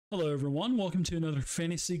Hello everyone, welcome to another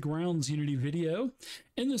Fantasy Grounds Unity video.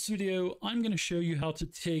 In this video, I'm going to show you how to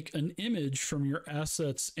take an image from your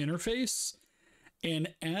assets interface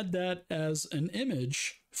and add that as an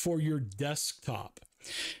image for your desktop.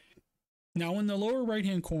 Now in the lower right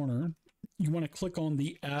hand corner, you want to click on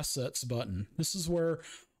the Assets button. This is where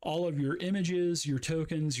all of your images, your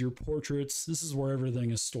tokens, your portraits, this is where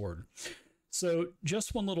everything is stored. So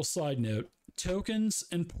just one little side note, tokens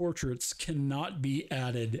and portraits cannot be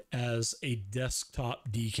added as a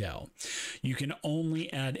desktop decal. You can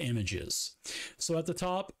only add images. So at the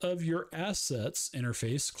top of your assets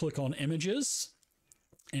interface, click on images.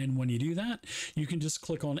 And when you do that, you can just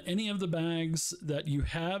click on any of the bags that you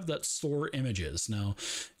have that store images. Now,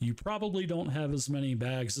 you probably don't have as many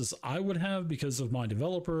bags as I would have because of my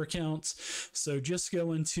developer accounts. So just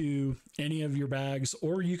go into any of your bags,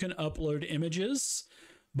 or you can upload images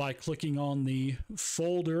by clicking on the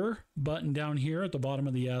folder button down here at the bottom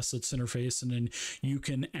of the assets interface, and then you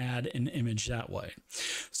can add an image that way.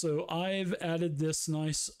 So I've added this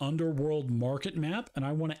nice underworld market map, and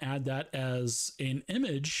I want to add that as an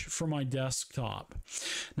image for my desktop.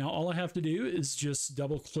 Now all I have to do is just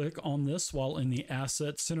double click on this while in the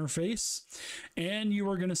assets interface, and you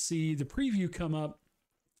are going to see the preview come up.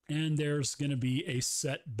 And there's going to be a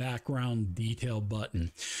set background detail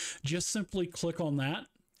button. Just simply click on that.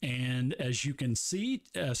 And as you can see,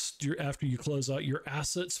 after you close out your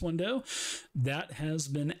assets window, that has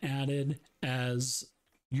been added as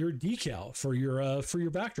your decal for your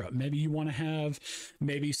backdrop. Maybe you want to have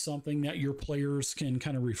maybe something that your players can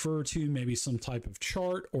kind of refer to, maybe some type of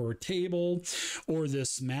chart or a table, or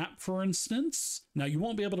this map, for instance. Now you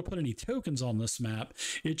won't be able to put any tokens on this map.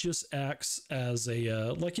 It just acts as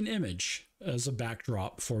a like an image, as a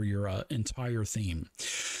backdrop for your entire theme.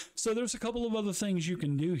 So there's a couple of other things you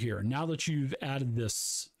can do here now that you've added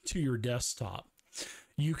this to your desktop.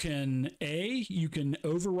 You can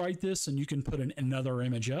overwrite this and you can put another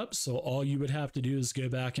image up. So all you would have to do is go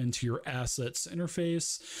back into your assets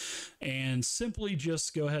interface and simply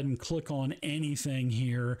just go ahead and click on anything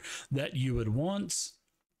here that you would want.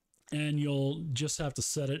 And you'll just have to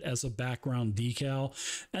set it as a background decal.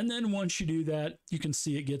 And then once you do that, you can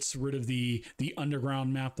see it gets rid of the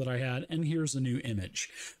underground map that I had. And here's a new image.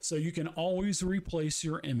 So you can always replace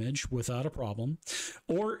your image without a problem.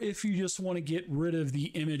 Or if you just want to get rid of the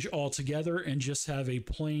image altogether and just have a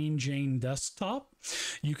plain Jane desktop,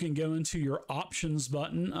 you can go into your options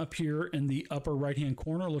button up here in the upper right hand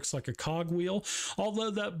corner. Looks like a cogwheel,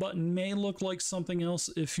 although that button may look like something else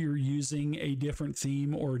if you're using a different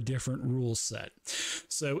theme or a different rule set.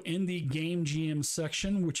 So in the game GM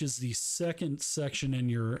section, which is the second section in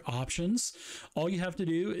your options, all you have to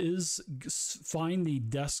do is find the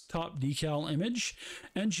desktop decal image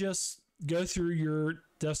and just go through your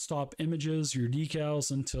desktop images, your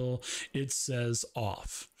decals, until it says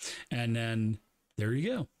off. And then there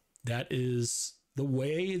you go. That is the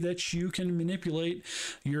way that you can manipulate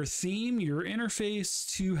your theme, your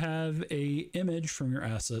interface, to have a image from your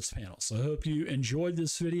assets panel. So I hope you enjoyed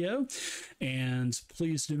this video, and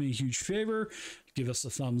please do me a huge favor, give us a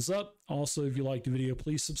thumbs up. Also, if you liked the video,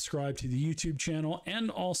 please subscribe to the YouTube channel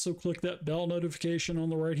and also click that bell notification on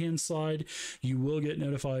the right hand side. You will get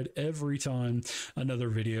notified every time another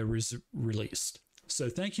video is released. So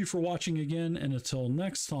thank you for watching again, and until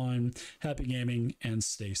next time, happy gaming and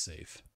stay safe.